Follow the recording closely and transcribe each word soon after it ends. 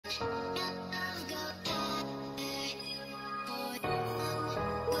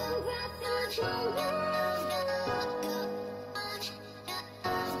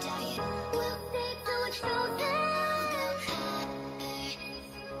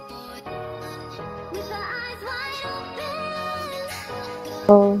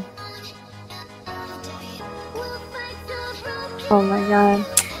Oh. Oh my god.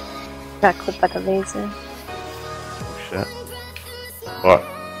 Got clipped by the laser. Oh shit. What?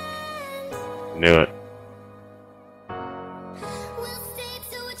 Knew it.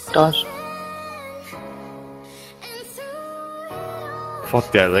 Dodge.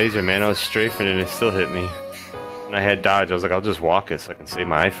 Fuck that laser, man. I was strafing and it still hit me. And I had dodge. I was like, I'll just walk it so I can save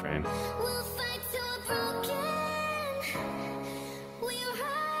my iframe.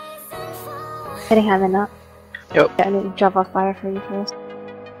 Hitting Hammond up. Yep. Yeah, I need to drop off fire for you first.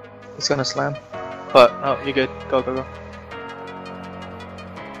 He's gonna slam. But, oh, you're good. Go, go, go.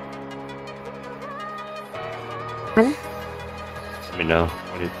 Hammond? Let me know.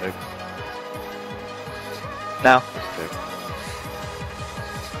 What do you think? Now.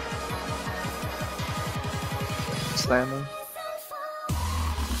 Slamming.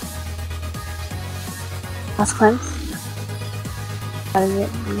 Last cleanse. Gotta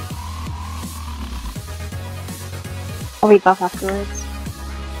get me. I'll rebuff afterwards.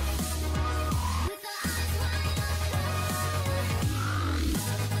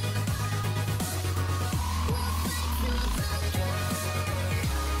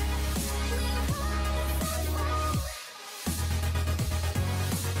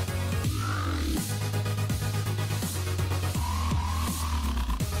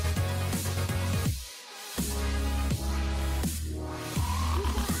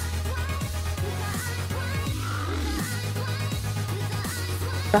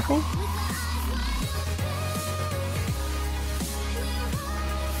 Nothing?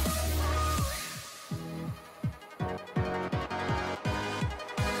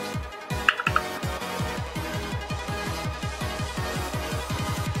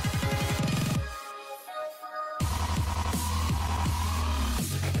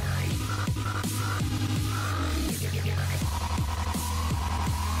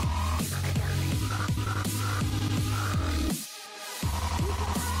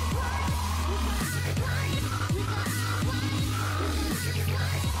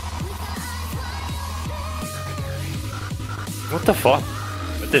 What the fuck?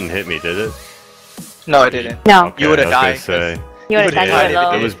 That didn't hit me, did it? No, I didn't. No. Okay, You would've I was gonna died, say. You would've would've died died really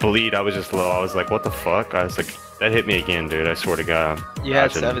if low. It was bleed. I was just low. I was like, what the fuck? I was like, that hit me again, dude. I swear to God. You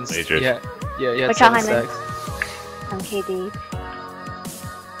had Dodging 7 lasers. Yeah, you had Watch out, 7 Hyman. stacks. I'm KD.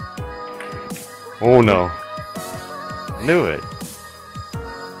 Oh no. I knew it.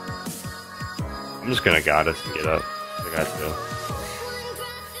 I'm just gonna goddess and get up. I got to.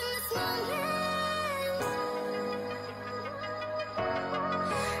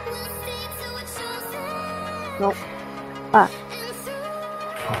 Nope. Fuck.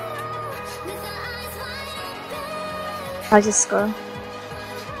 I just score.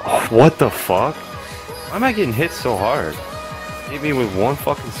 Oh, what the fuck? Why am I getting hit so hard? Hit me with one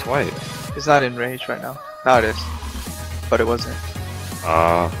fucking swipe. It's not in range right now. Now it is. But it wasn't.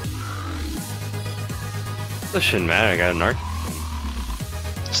 That shouldn't matter. I got an arc.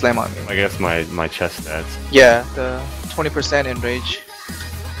 Slam on me. I guess my chest stats. Yeah, the 20% in rage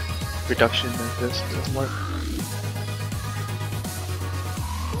reduction of this doesn't work.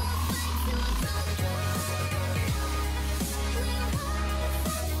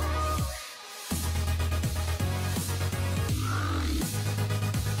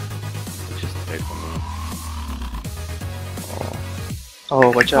 Just take one. Oh.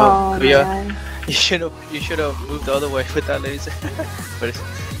 Oh, watch out, Oh my Kuya. god. You should have moved the other way with that laser. But it's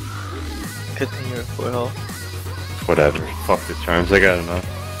good thing you're full health. Whatever. Fuck the charms. I got enough.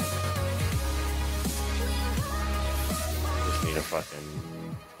 Just need to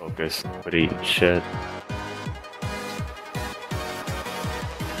fucking focus. Quit eating shit.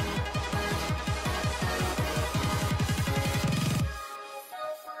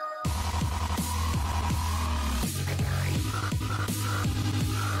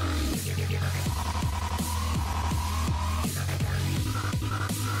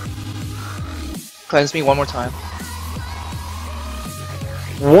 Cleanse me one more time.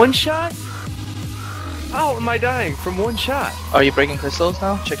 One shot? How am I dying from one shot? Are you breaking crystals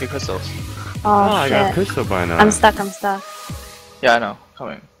now? Check your crystals. Oh, I got a shit. crystal by now. I'm stuck, I'm stuck. Yeah, I know.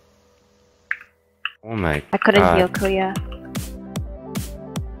 Coming. Oh my I couldn't God. heal Kuya.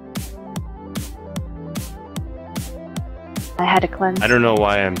 I had to cleanse. I don't know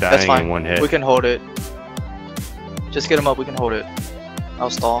why I'm That's dying fine. in one hit. We can hold it. Just get him up. We can hold it. I'll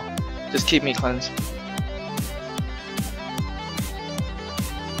stall. Just keep me cleansed.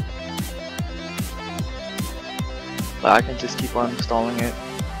 But I can just keep on stalling it.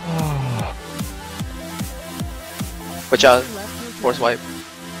 Watch out. Force wipe.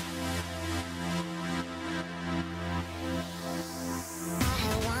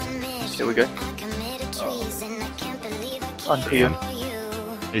 Okay, we good? On Kuya.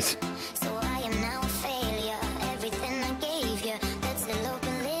 He's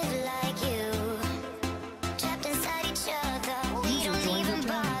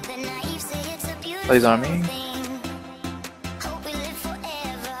Oh, he's on me.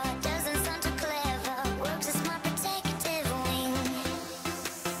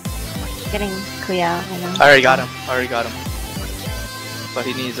 Getting Kuya, I know. I already got him. But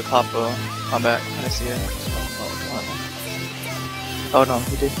he needs a pop combat. I see it. Oh no,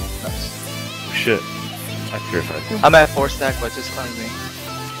 he did. Nice. shit. I purified. I'm at 4 stack, but just cleanse me.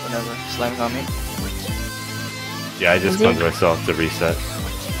 Whenever. Slamming on me. Yeah, I just Is he? cleansed myself to reset.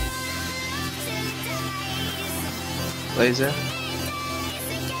 Laser.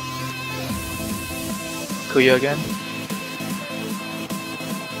 Kuya again.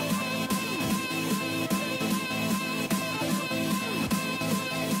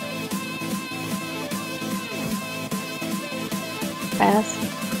 Pass.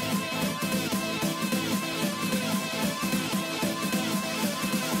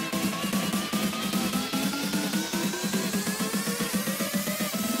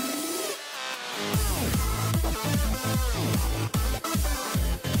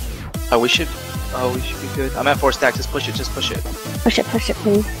 Oh, we should be good. I'm at 4 stacks. Just push it. Push it,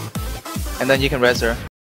 please. And then you can res her.